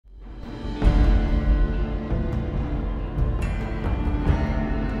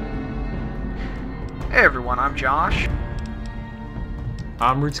Hey everyone, I'm Josh.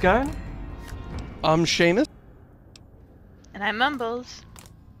 I'm Root Sky. I'm Seamus. And I'm Mumbles.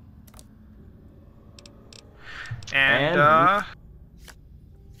 And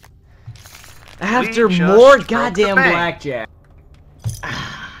after we just more broke the goddamn bank. blackjack.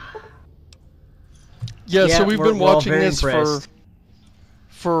 Yeah, so we've been we're all watching very this impressed.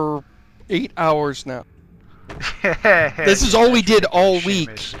 for 8 hours now. This is all we did all week.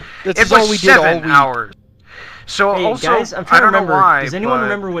 This It is all was we did all 7 week. hours. So Hey also, guys, I'm I trying to don't know remember. why, Does anyone but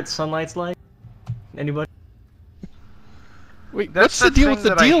remember what sunlight's like? Anybody? Wait, That's what's the the deal thing with the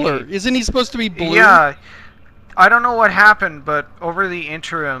that I dealer? hate. Isn't he supposed to be blue? Yeah, I don't know what happened, but over the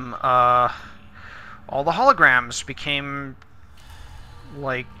interim, all the holograms became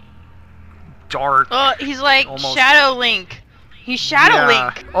like dark. Oh, he's like almost. Shadow Link. He's Shadow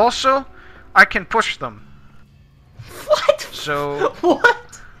Link. Also, I can push them. What? So What?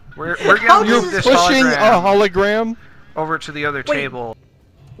 we're gonna You're move this pushing a hologram hologram? over to the other table.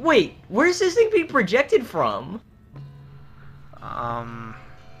 Wait, where's this thing being projected from?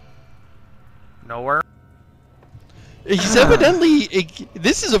 Nowhere. He's evidently...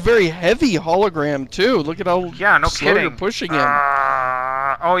 this is a very heavy hologram, too. Look at how No slow kidding. you're pushing him.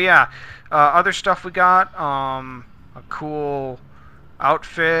 Oh yeah. Other stuff we got. A cool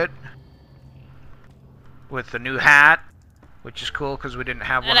outfit with the new hat, which is cool because we didn't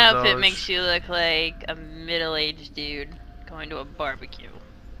have That one of those. outfit makes you look like a middle-aged dude going to a barbecue.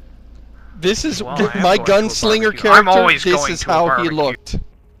 This is Well, I am my going to a gunslinger barbecue. character. I'm always This going is to a how he barbecue. looked.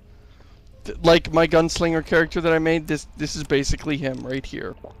 Like my gunslinger character that I made. This is basically him right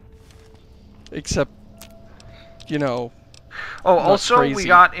here. Except, you know. Oh, not also crazy. we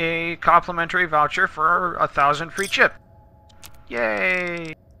got a complimentary voucher for 1,000 free chip.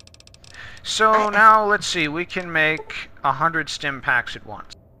 Yay! So now let's see. We can make 100 stim packs at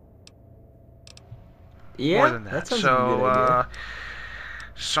once. Yeah, More than that. sounds So like a good idea.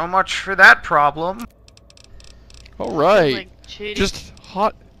 so much for that problem. All right. Like cheating. Just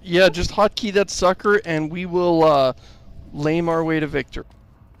hotkey that sucker, and we will lame our way to victory.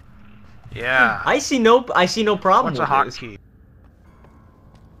 Yeah. I see no problem What's a with this. hotkey?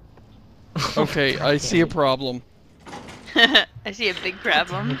 Okay, I see a problem. I see a big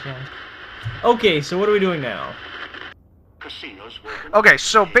problem. Okay, so what are we doing now? Okay,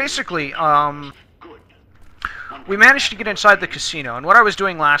 so basically, we managed to get inside the casino, and what I was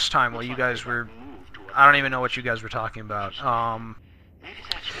doing last time while you guys were... I don't even know what you guys were talking about.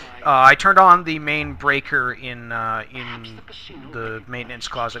 I turned on the main breaker in the maintenance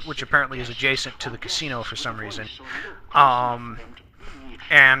closet, which apparently is adjacent to the casino for some reason.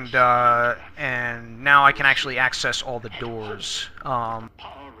 And now I can actually access all the doors. What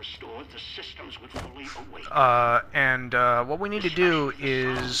we need to do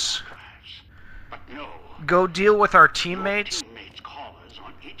is go deal with our teammates.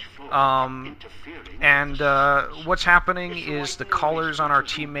 What's happening is the callers on our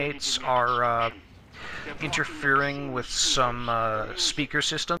teammates are interfering with some speaker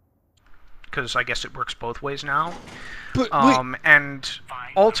system, because I guess it works both ways now. But And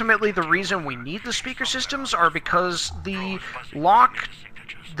ultimately the reason we need the speaker systems are because the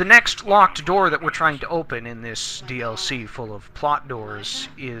next locked door that we're trying to open in this DLC full of plot doors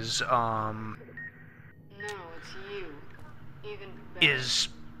is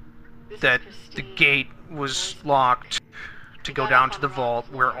that the gate was locked to go down to the vault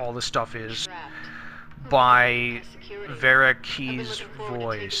where all the stuff is by Vera Key's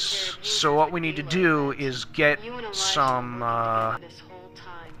voice. So what we need to do is get some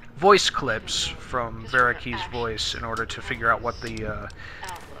voice clips from Vera Key's voice in order to figure out what the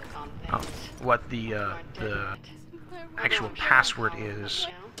actual password is.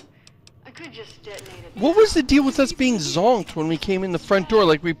 what was the deal with us being zonked when we came in the front door?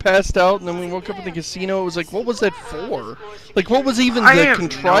 Like, we passed out, and then we woke up in the casino. It was like, what was that for? Like, what was even I the have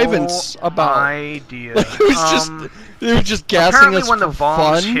contrivance no about? idea. Like, they were just gassing Apparently us when the for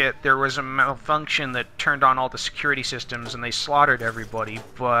bombs fun. hit, there was a malfunction that turned on all the security systems and they slaughtered everybody,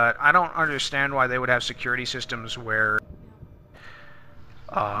 but I don't understand why they would have security systems where...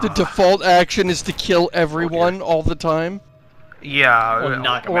 The default action is to kill everyone all the time. Yeah, Or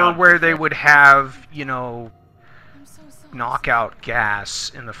knock 'em or out. where they would have, you know, knockout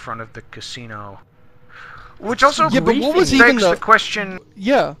gas in the front of the casino. Which also Yeah, but what was begs even the question...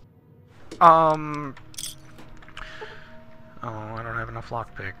 Yeah. Oh, I don't have enough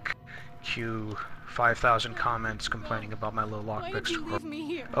lockpick. Q 5,000 comments complaining about my low lockpick score.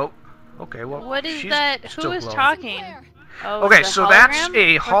 Oh, okay, well, What is she's that? still Who is glowing. talking? Oh, Okay, the so that's hologram?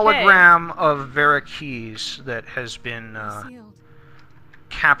 a Okay. hologram of Vera Keys that has been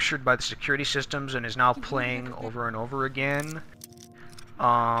captured by the security systems and is now playing over and over again.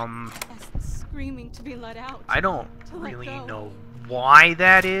 Screaming to be let out. I don't To let really go. know why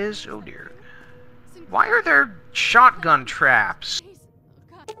that is. Oh dear. Why are there shotgun traps?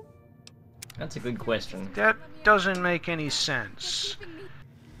 That's a good question. That doesn't make any sense.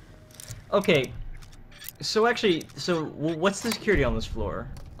 Okay, so actually, what's the security on this floor?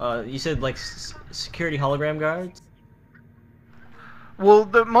 You said like security hologram guards? Well,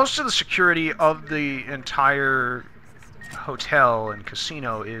 most of the security of the entire hotel and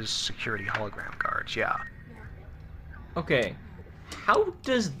casino is security hologram guards, yeah. Okay, how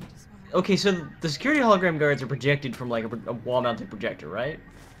does... Okay, so the security hologram guards are projected from like a wall-mounted projector, right?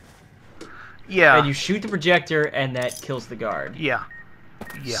 Yeah. And you shoot the projector, and that kills the guard. Yeah.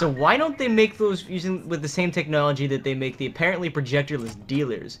 Yeah. So why don't they make those with the same technology that they make the apparently projectorless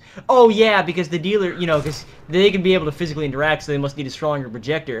dealers? Oh yeah, because the dealer, you know, because they can be able to physically interact, so they must need a stronger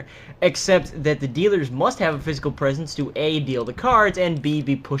projector. Except that the dealers must have a physical presence to A, deal the cards, and B,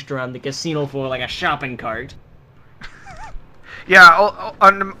 be pushed around the casino floor like a shopping cart. Yeah,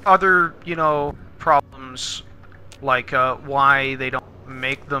 other, you know, problems, like why they don't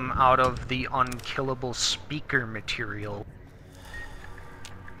make them out of the unkillable speaker material.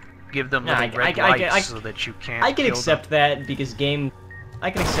 Give them little red lights so that you can't I can kill accept them. that because games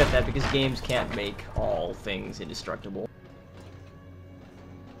can't make all things indestructible.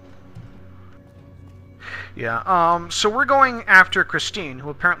 Yeah, so we're going after Christine, who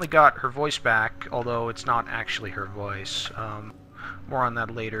apparently got her voice back, although it's not actually her voice. More on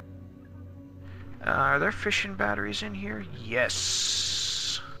that later. Are there fishing batteries in here?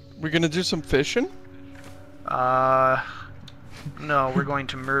 Yes. We're gonna do some fishing? No, we're going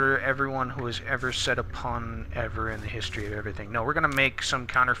to murder everyone who has ever said a pun ever in the history of everything. No, we're gonna make some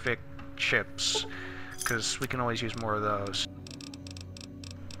counterfeit chips, because we can always use more of those.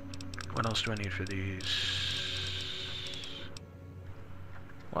 What else do I need for these?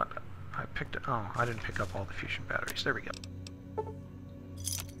 What? I picked... Oh, I didn't pick up all the fusion batteries. There we go.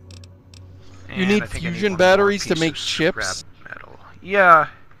 You And need I think I need fusion one more batteries to piece make of chips? scrap metal. Yeah.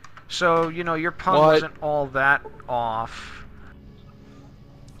 So, you know, your pun What? wasn't all that off.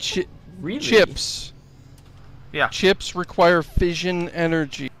 Really? Chips. Yeah. Chips require fission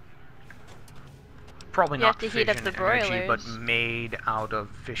energy. Probably You have not to heat up fission the energy, but broilers. made out of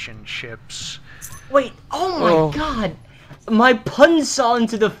fission chips. Wait, oh my Oh. god! My pun saw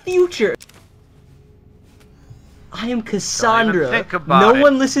into the future! I am Cassandra. think about No it.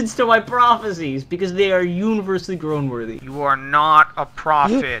 one listens to my prophecies because they are universally groan-worthy. You are not a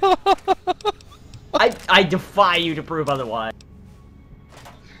prophet. I defy you to prove otherwise.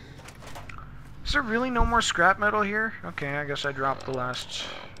 Is there really no more scrap metal here? Okay, I guess I dropped the last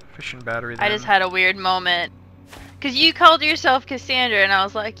fission battery then. I just had a weird moment. Because you called yourself Cassandra, and I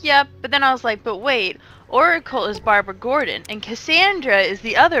was like, yep. But then I was like, but wait, Oracle is Barbara Gordon, and Cassandra is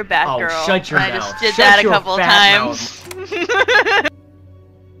the other Batgirl. Oh, shut your and mouth. I just did Shut that a your couple fat times.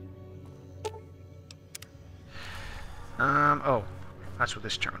 Oh, that's what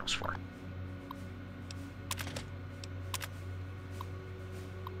this terminal's for.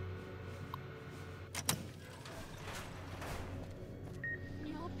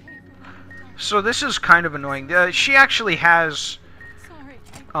 So this is kind of annoying. She actually has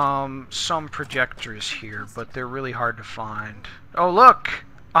some projectors here, but they're really hard to find. Oh look!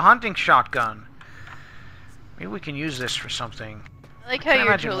 A hunting shotgun! Maybe we can use this for something. I like I how can't you're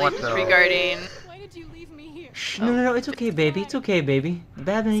imagine totally what, though. disregarding. Why did you leave me here? Shh, no, it's okay, baby. It's okay, baby.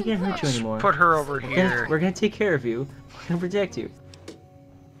 Batman ain't gonna hurt you anymore. Put her over here. We're gonna take care of you. We're gonna protect you.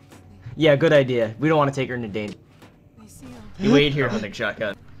 Yeah, good idea. We don't want to take her into danger. You wait here, hunting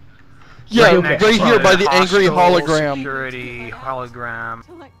shotgun. Yeah, Right next right to here the by the angry hostile hologram. Security hologram.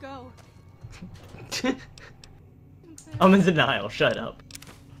 To let go. I'm in denial. Shut up.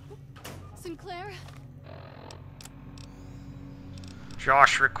 Sinclair?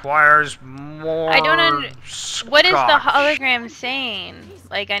 Josh requires more. I don't What is the scotch. hologram saying?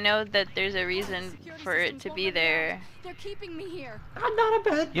 Like, I know that there's a reason for it to be there. They're keeping me here. I'm not a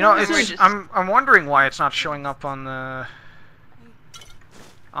bad You know, person. it's, just- I'm wondering why it's not showing up on the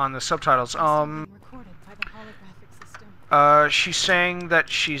subtitles. Recorded by the holographic system. She's saying that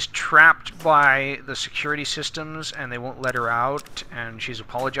she's trapped by the security systems and they won't let her out, and she's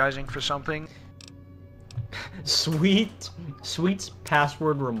apologizing for something. Sweet's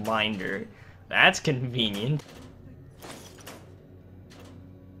password reminder. That's convenient.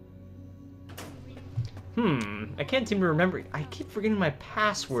 I can't seem to remember. I keep forgetting my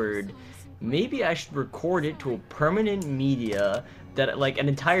password. Maybe I should record it to a permanent media that like an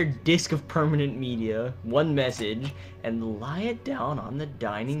entire disc of permanent media, one message, and lie it down on the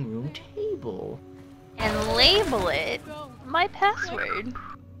dining room table. And label it my password.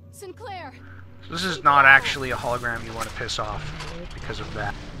 Sinclair. This is not actually a hologram you want to piss off because of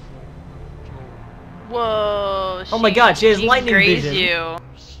that. Whoa. Oh my god, she has lightning graze vision. you.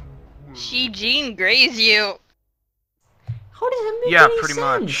 She Jean graze you. How does that make Yeah, any pretty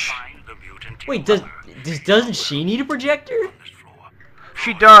sense? much. Wait, doesn't she need a projector?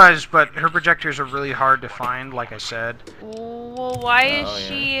 She does, but her projectors are really hard to find, like I said. Well, why is Oh,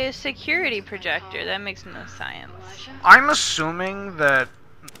 she a security projector? That makes no science. I'm assuming that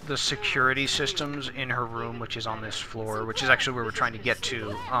the security systems in her room, which is on this floor, which is actually where we're trying to get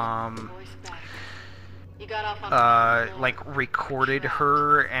to, like recorded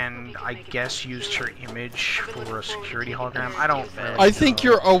her and I guess used her image for a security hologram. I don't. I think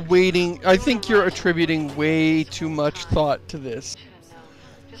you're attributing way too much thought to this.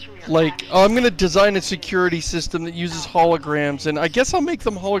 Like, oh, I'm gonna design a security system that uses holograms, and I guess I'll make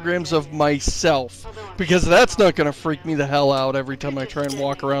them holograms of myself, because that's not gonna freak me the hell out every time I try and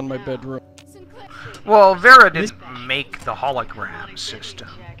walk around my bedroom. Well, Vera didn't make the hologram system.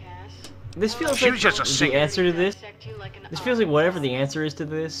 This feels She like was just a the singer. answer to this. This feels like whatever the answer is to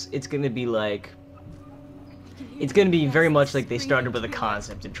this, it's gonna be like. It's gonna be very much like they started with a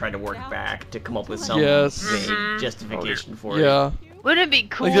concept and tried to work back to come up with some Yes. vague justification for it. Yeah. Wouldn't it be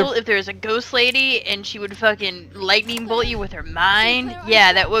cool if there was a ghost lady and she would fucking lightning bolt you with her mind?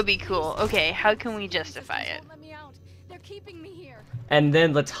 Yeah, that would be cool. Okay, how can we justify it? Let me out. They're keeping me here. And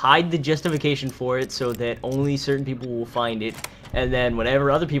then let's hide the justification for it so that only certain people will find it. And then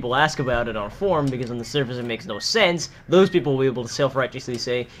whenever other people ask about it on a forum, because on the surface it makes no sense, those people will be able to self-righteously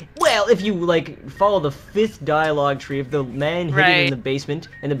say, well, if you, like, follow the 5th dialogue tree of the man hidden in the basement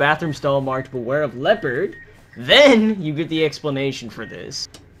and the bathroom stall marked beware of leopard, then you get the explanation for this.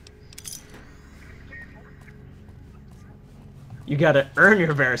 You gotta earn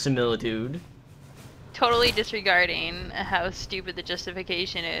your verisimilitude. Totally disregarding how stupid the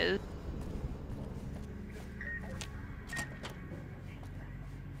justification is.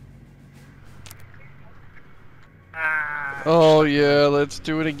 Oh yeah, let's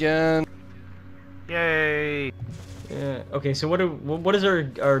do it again. Yay! Yeah. Okay. So what is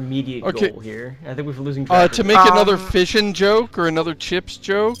our immediate goal here? I think we're losing track. To make another fission joke or another chips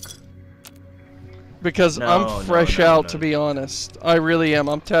joke. Because I'm fresh out, to be honest. I really am.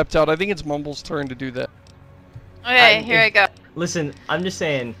 I'm tapped out. I think it's Mumble's turn to do that. Okay, here I go. Listen, I'm just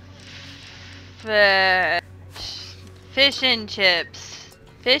saying. Fish and chips.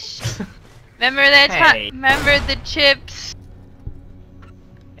 Fish. Remember that time? Remember the chips?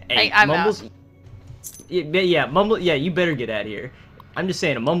 Hey, I'm Mumbles. out. Yeah, Mumble. Yeah, you better get out of here. I'm just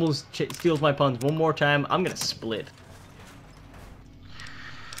saying, if Mumbles steals my puns one more time, I'm gonna split.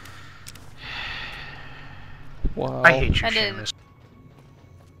 Wow. I hate you, Seamus.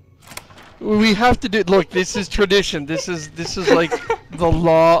 We have to do. Look, this is tradition. This is like the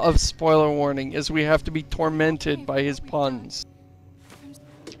law of spoiler warning. Is we have to be tormented by his puns.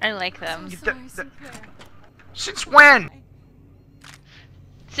 I like them. Since when?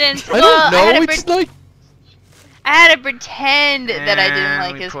 Since I don't know. It's like I had to pretend that I didn't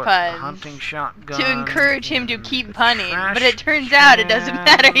like his puns hunting shotgun to encourage him to keep punning, but it turns out it doesn't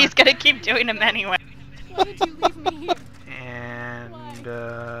matter. He's gonna keep doing them anyway. Why did you leave me here? And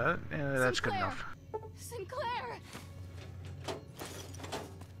that's good enough. Sinclair.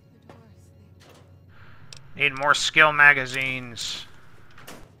 Need more skill magazines.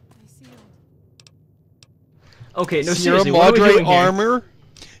 Okay, no, Sierra seriously, what are we Madre doing here? armor.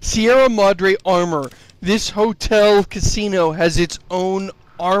 Sierra Madre armor. This hotel casino has its own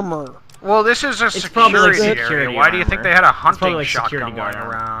armor. Well, this is a probably security like area. security Why do you think they had a hunting like shotgun security going guard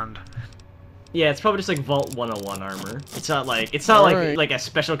armor. around? Yeah, it's probably just like Vault 101 armor. It's not like like a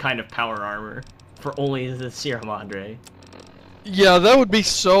special kind of power armor for only the Sierra Madre. Yeah, that would be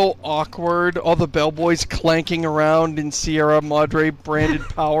so awkward. All the bellboys clanking around in Sierra Madre branded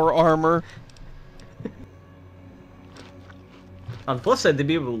power armor. On the plus side, they'd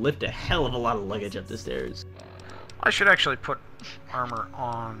be able to lift a hell of a lot of luggage up the stairs. I should actually put armor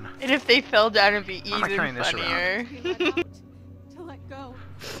on. And if they fell down, it'd be How am I even carrying this funnier. To let go.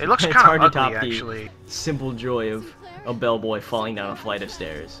 It looks It's kind hard of to ugly, top the actually. simple joy of a bellboy falling down a flight of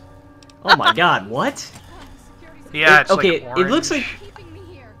stairs. Oh my god, what? Yeah, it's okay, like it looks like orange. Keeping me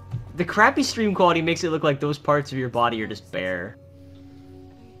here. the crappy stream quality makes it look like those parts of your body are just bare.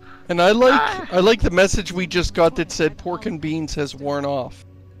 And I like the message we just got that said pork and beans has worn off.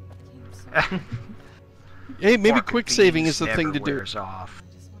 Hey, maybe Pork quick and saving beans is the thing to never do. wears off.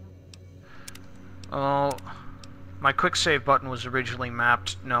 Oh, My quick save button was originally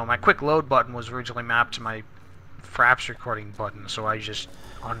mapped. No, my quick load button was originally mapped to my Fraps recording button, so I just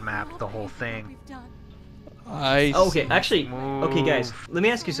unmapped the whole thing. Okay, actually, okay, guys, let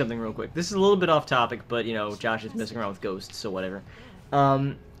me ask you something real quick. This is a little bit off topic, but you know, Josh is messing around with ghosts, so whatever.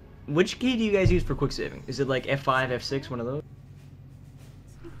 Which key do you guys use for quick saving? Is it like F5, F6, one of those?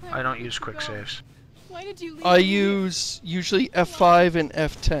 I don't use quick saves. Why did you leave I me here? use usually F5 and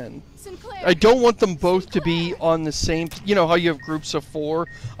F10. Sinclair, I don't want them both to be on the same. You know how you have groups of 4.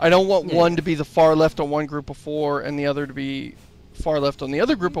 I don't want one to be the far left on one group of 4 and the other to be far left on the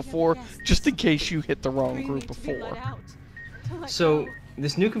other group of 4, just in case you hit the wrong group of 4. So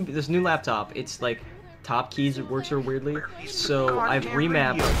this new laptop, it's like top keys it works are weirdly. So I've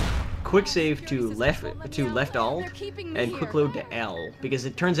remapped quick save to left alt and quick load to L because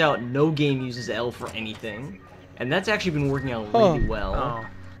it turns out no game uses L for anything, and that's actually been working out really well. Oh.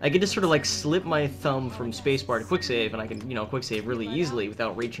 I can just sort of like slip my thumb from spacebar to quick save, and I can quick save really easily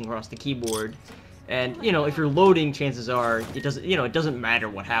without reaching across the keyboard. And if you're loading, chances are it doesn't matter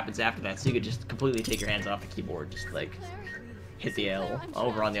what happens after that, so you could just completely take your hands off the keyboard, just like hit the L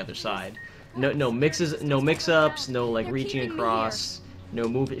over on the other side. No mix-ups, no like reaching across,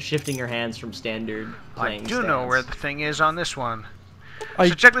 no shifting your hands from standard playing I do know stance. where the thing is on this one. So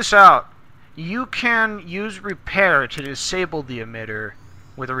check this out. You can use repair to disable the emitter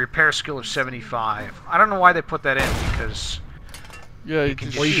with a repair skill of 75. I don't know why they put that in, because Yeah, you can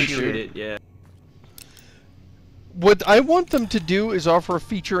Or you just can shoot it, yeah. What I want them to do is offer a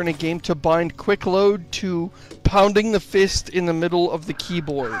feature in a game to bind quick load to pounding the fist in the middle of the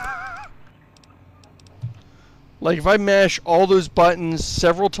keyboard. Like if I mash all those buttons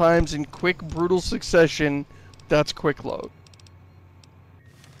several times in quick, brutal succession, that's quick load.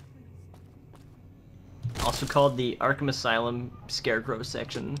 Also called the Arkham Asylum Scarecrow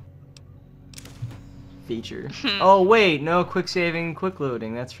section feature. Oh wait, no quick saving, quick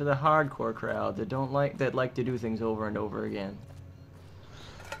loading. That's for the hardcore crowd that like to do things over and over again.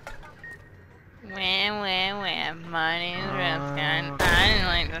 Wham. My name's Reskin. I didn't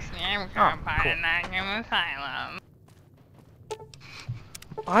like the Scarecrow part in Arkham Asylum.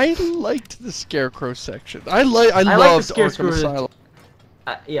 I liked the Scarecrow section. I loved Scarecrow. Arkham Asylum.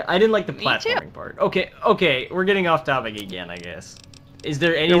 Yeah, I didn't like the Me too. platforming part. Okay, we're getting off topic again, I guess. Is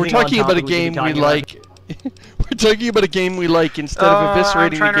there anything Yeah, we're talking on about a topic we should be game we talking about? like. We're talking about a game we like instead of I'm eviscerating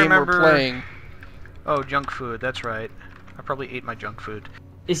the trying to game we're remember. playing. Oh, junk food, that's right. I probably ate my junk food.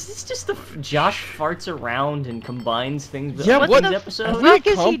 Is this just the Josh farts around and combines things with Yeah, other what these the episodes? Have fuck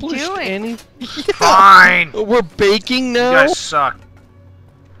we is he accomplished doing? any? Fine! We're baking You now. guys suck.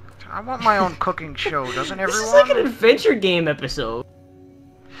 I want my own cooking show, doesn't This everyone? is like an adventure game episode.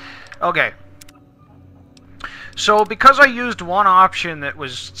 Okay. So, because I used one option that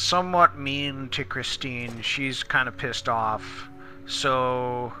was somewhat mean to Christine, she's kind of pissed off.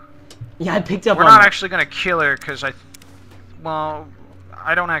 So, Yeah, I picked up we're on not that. actually going to kill her, because well,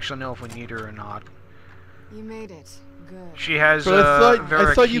 I don't actually know if we need her or not. You made it. Good. She has But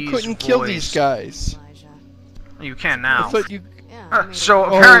I thought you Veraki's couldn't kill voice. these guys. Elijah. You can I now. thought you. Yeah, I made So, it.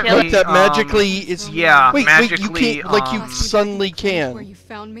 Oh, apparently, like that magically is. yeah, Wait, magically, you can't. Like you um, suddenly Where can. you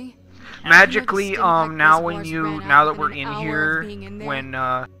found me? magically, now Reservoirs when ran now out that we're within in an hour here, of being in there. when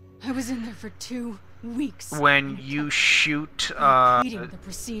I was in there for 2 weeks. when you shoot Repeating the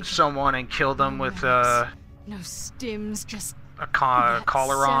procedure. someone and kill them No with knives, no stims, just a that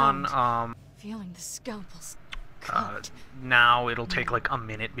collar on, feeling the scalpels uh, cut. now it'll take like a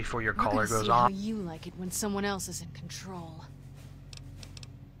minute before your We're collar gonna goes see how off. you like it when someone else is in control.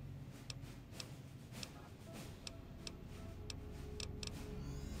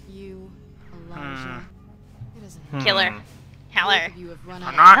 You, Elijah. It isn't Killer. Killer. Both of you have run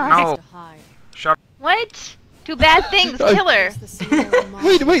I'm out of not- places no. to hide. Shut. What? Do bad things, killer. It's the Sierra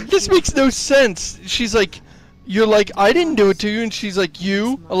Madre Wait, this computer. makes no sense. She's like, you're like, I didn't do it to you, and she's like,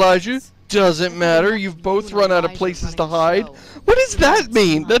 you, Elijah, doesn't matter. You've both run out of places to hide. What does that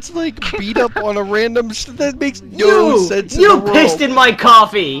mean? That's like beat up on a random. That makes no sense. You in the pissed world. in my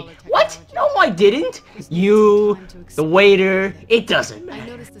coffee. What? No, I didn't. You, the waiter. It doesn't I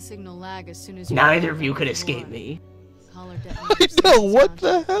matter. noticed the signal lag as soon as you Neither got of you on could the escape floor. me. Collar I detonator know, sounds what the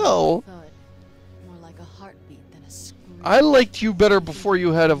sounded like a hell? thud, more like a heartbeat than a scream. I liked you better before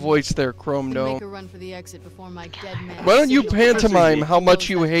you had a voice there, Chrome Could make a Gnome. run for the exit before my dead man Why don't you signal pantomime burst how and much close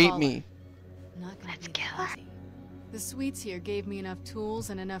you that hate collar. me? Not gonna Let's be kill that her. easy. The suites here gave me enough tools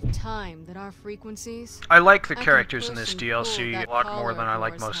and enough time that our frequencies. I like the I can characters in push this and pull DLC that a lot collar more than I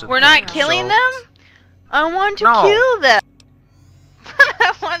like of most of yours the We're out. not games, killing so- them? I want to No. kill them.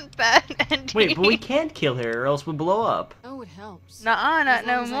 I want bad ending. Wait, but we can't kill her or else we'll blow up. Oh, it helps. Nuh-uh, As not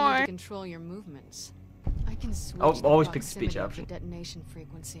long no as I need more. to control your movements. I can switch Oh, the always pick the proximity speech of option. the detonation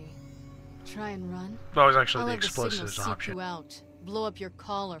frequency. Try and run. That was actually I'll the have the signal explicit seek option. you out. Blow up your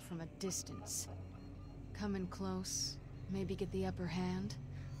collar from a distance. Come in close. Maybe get the upper hand.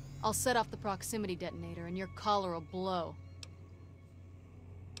 I'll set off the proximity detonator and your collar will blow.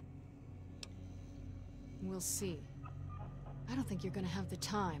 We'll see. I don't think you're gonna have the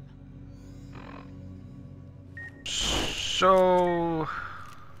time. So,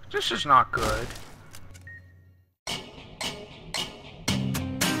 this is not good.